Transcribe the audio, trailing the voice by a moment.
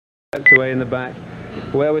tucked away in the back,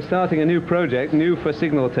 where we're starting a new project, new for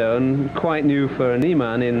signal tone, quite new for an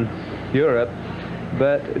E-man in Europe,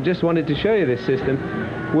 but just wanted to show you this system.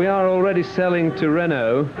 We are already selling to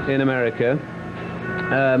Renault in America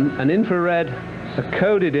a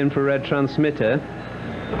coded infrared transmitter,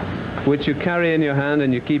 which you carry in your hand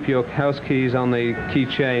and you keep your house keys on the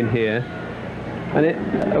keychain here,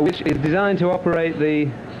 and which is designed to operate the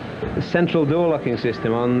central door locking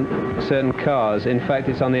system on certain cars. In fact,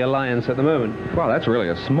 it's on the Alliance at the moment. Wow, that's really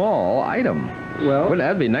a small item. Well, wouldn't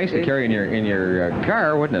that be nice to carry in your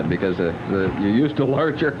car, wouldn't it? Because you're used to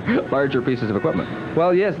larger pieces of equipment.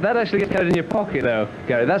 Well, yes, that actually gets carried in your pocket, though,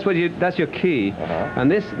 Gary. That's your key,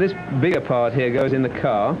 and this bigger part here goes in the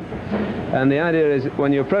car. And the idea is,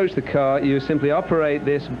 when you approach the car, you simply operate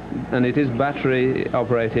this, and it is battery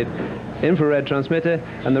operated, infrared transmitter,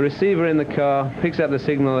 and the receiver in the car picks up the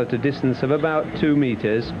signal at a distance of about 2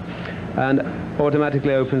 meters and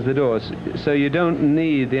automatically opens the doors. So you don't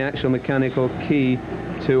need the actual mechanical key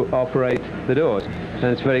to operate the doors. And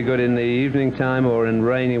it's very good in the evening time or in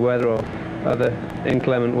rainy weather or other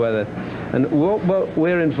inclement weather. And what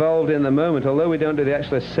we're involved in the moment, although we don't do the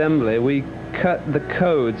actual assembly, we cut the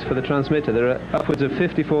codes for the transmitter. There are upwards of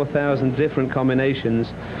 54,000 different combinations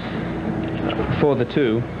for the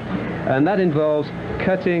two, and that involves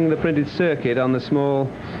cutting the printed circuit on the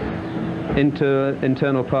small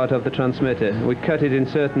internal part of the transmitter. We cut it in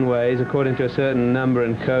certain ways according to a certain number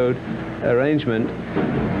and code arrangement,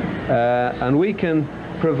 and we can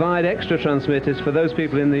provide extra transmitters for those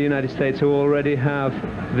people in the United States who already have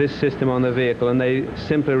this system on their vehicle, and they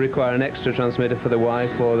simply require an extra transmitter for the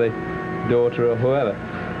wife or the daughter or whoever.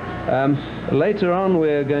 Later on,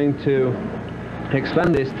 we're going to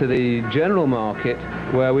expand this to the general market,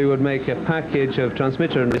 where we would make a package of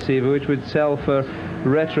transmitter and receiver which would sell for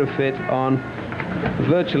retrofit on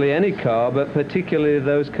virtually any car, but particularly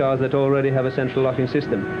those cars that already have a central locking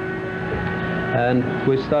system. And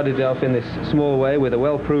we started off in this small way with a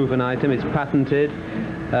well-proven item. It's patented,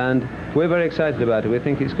 and we're very excited about it. We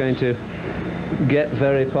think it's going to get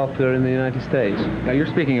very popular in the United States. Now, you're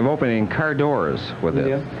speaking of opening car doors with it.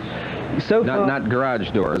 Yeah. So far, not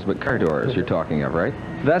garage doors, but car doors you're talking of, right?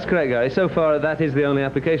 That's correct, Gary. So far, that is the only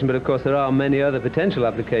application, but of course there are many other potential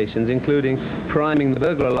applications, including priming the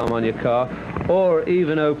burglar alarm on your car, or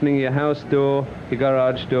even opening your house door, your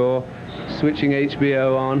garage door, switching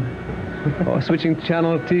HBO on, or switching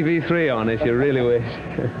channel TV3 on if you really wish,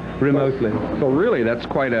 remotely. So really, that's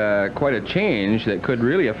quite a change that could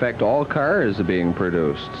really affect all cars being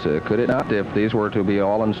produced, could it not, if these were to be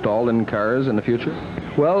all installed in cars in the future?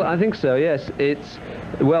 Well, I think so, yes. It's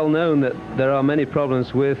well known that there are many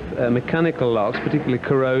problems with mechanical locks, particularly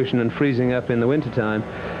corrosion and freezing up in the wintertime,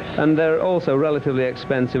 and they're also relatively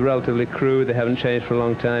expensive, relatively crude. They haven't changed for a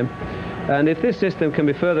long time. And if this system can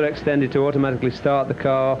be further extended to automatically start the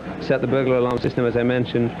car, set the burglar alarm system, as I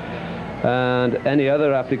mentioned, and any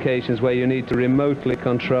other applications where you need to remotely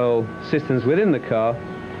control systems within the car,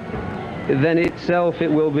 then itself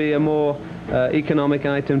it will be a more economic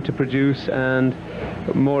item to produce and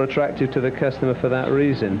more attractive to the customer for that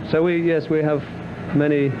reason. So we have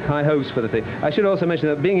many high hopes for the thing. I should also mention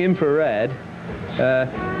that being infrared,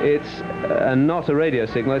 it's not a radio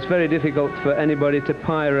signal. It's very difficult for anybody to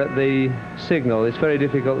pirate the signal. It's very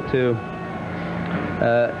difficult to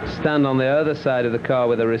stand on the other side of the car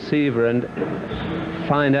with a receiver and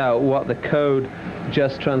find out what the code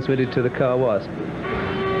just transmitted to the car was.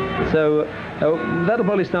 So that'll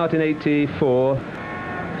probably start in '84,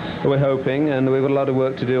 we're hoping, and we've got a lot of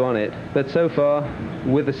work to do on it. But so far,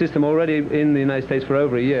 with the system already in the United States for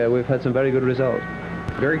over a year, we've had some very good results.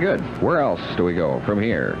 Very good. Where else do we go from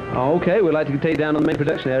here? Okay, we'd like to take you down on the main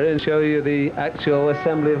production area and show you the actual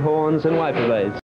assembly of horns and wiper blades.